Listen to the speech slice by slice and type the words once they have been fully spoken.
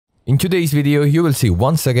In today's video you will see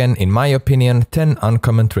once again, in my opinion, 10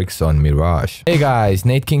 uncommon tricks on Mirage. Hey guys,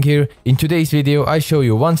 NadeKing here. In today's video I show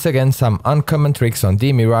you once again some uncommon tricks on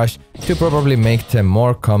the Mirage to probably make them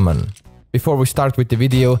more common. Before we start with the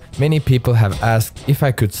video, many people have asked if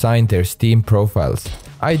I could sign their Steam profiles.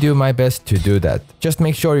 I do my best to do that. Just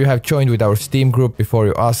make sure you have joined with our Steam group before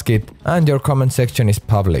you ask it, and your comment section is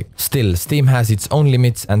public. Still, Steam has its own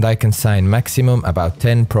limits and I can sign maximum about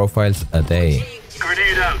 10 profiles a day.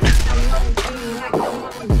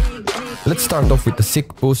 Let's start off with the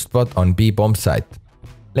sick boost spot on B bomb site.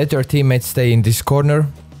 Let your teammates stay in this corner,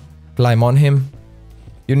 climb on him.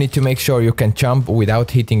 You need to make sure you can jump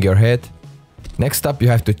without hitting your head. Next up you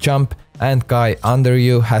have to jump, and guy under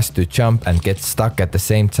you has to jump and get stuck at the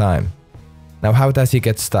same time. Now how does he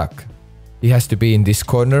get stuck? He has to be in this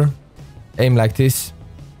corner, aim like this,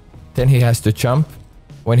 then he has to jump.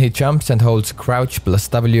 When he jumps and holds crouch plus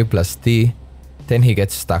W plus T, then he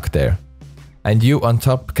gets stuck there. And you on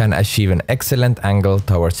top can achieve an excellent angle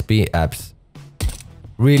towards B abs.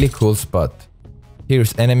 Really cool spot.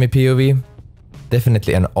 Here's enemy POV,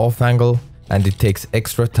 definitely an off angle, and it takes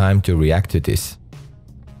extra time to react to this.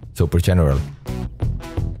 Super general.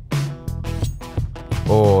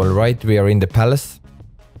 Alright, we are in the palace.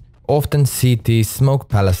 Often CT smoke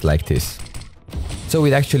palace like this, so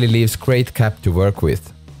it actually leaves great cap to work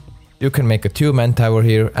with. You can make a 2-man tower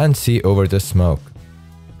here and see over the smoke.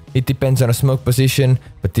 It depends on a smoke position,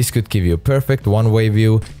 but this could give you a perfect one-way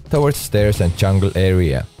view towards stairs and jungle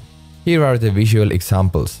area. Here are the visual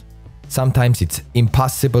examples. Sometimes it's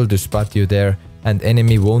impossible to spot you there and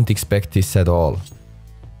enemy won't expect this at all.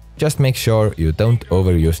 Just make sure you don't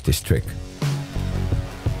overuse this trick.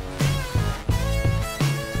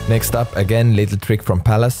 Next up, again little trick from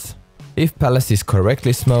palace. If palace is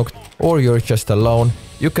correctly smoked or you're just alone,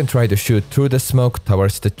 you can try to shoot through the smoke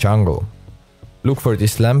towards the jungle. Look for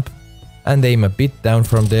this lamp and aim a bit down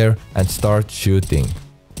from there and start shooting.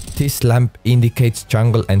 This lamp indicates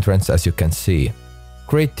jungle entrance, as you can see.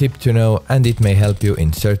 Great tip to know, and it may help you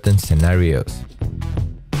in certain scenarios.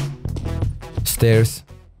 Stairs.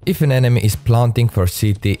 If an enemy is planting for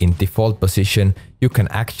CT in default position, you can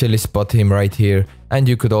actually spot him right here and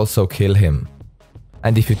you could also kill him.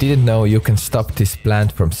 And if you didn't know, you can stop this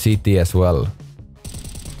plant from CT as well.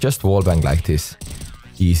 Just wallbang like this.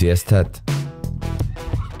 Easy as that.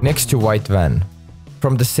 Next to white van.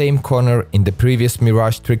 From the same corner in the previous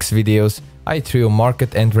Mirage tricks videos, I threw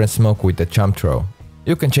market entrance smoke with the jump throw.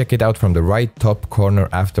 You can check it out from the right top corner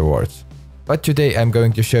afterwards. But today I'm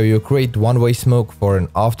going to show you a great one-way smoke for an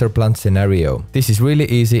after plant scenario. This is really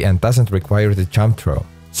easy and doesn't require the jump throw.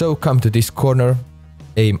 So come to this corner,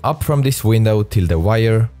 aim up from this window till the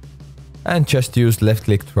wire, and just use left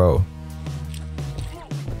click throw.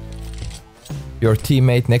 Your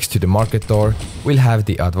teammate next to the market door will have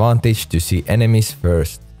the advantage to see enemies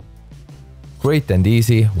first. Great and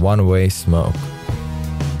easy one-way smoke.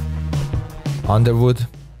 Underwood.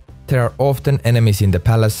 There are often enemies in the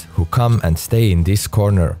palace who come and stay in this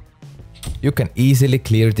corner. You can easily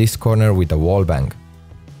clear this corner with a wallbang.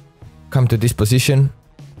 Come to this position,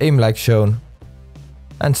 aim like shown,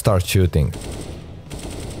 and start shooting.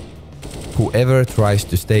 Whoever tries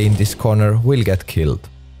to stay in this corner will get killed.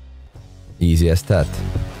 Easy as that.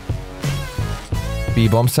 B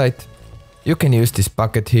bomb site. You can use this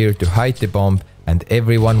bucket here to hide the bomb and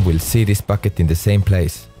everyone will see this bucket in the same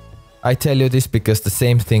place. I tell you this because the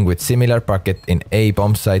same thing with similar bucket in A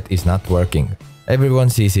bomb site is not working. Everyone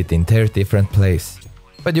sees it in their different place.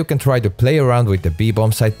 But you can try to play around with the B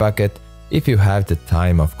bomb site bucket if you have the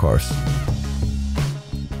time, of course.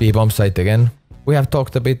 B bomb site again. We have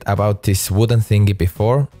talked a bit about this wooden thingy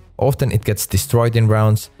before. Often it gets destroyed in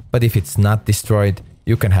rounds, but if it's not destroyed,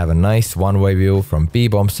 you can have a nice one-way view from B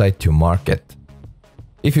bomb site to market.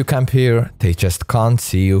 If you camp here, they just can't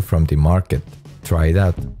see you from the market. Try it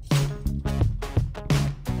out.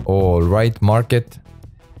 Alright, market.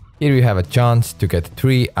 Here you have a chance to get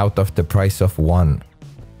 3 out of the price of 1.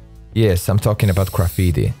 Yes, I'm talking about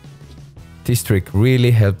graffiti. This trick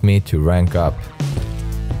really helped me to rank up.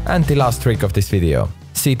 And the last trick of this video,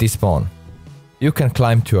 CT spawn. You can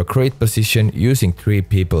climb to a great position using 3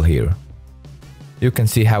 people here. You can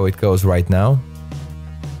see how it goes right now.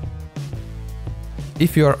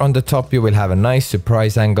 If you are on the top, you will have a nice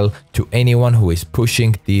surprise angle to anyone who is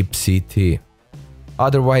pushing deep CT.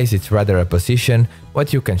 Otherwise, it's rather a position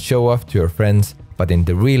what you can show off to your friends, but in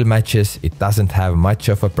the real matches it doesn't have much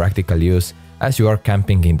of a practical use as you are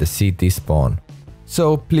camping in the CT spawn.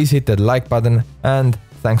 So please hit that like button and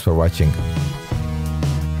thanks for watching.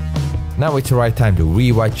 Now it's the right time to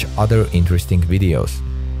rewatch other interesting videos.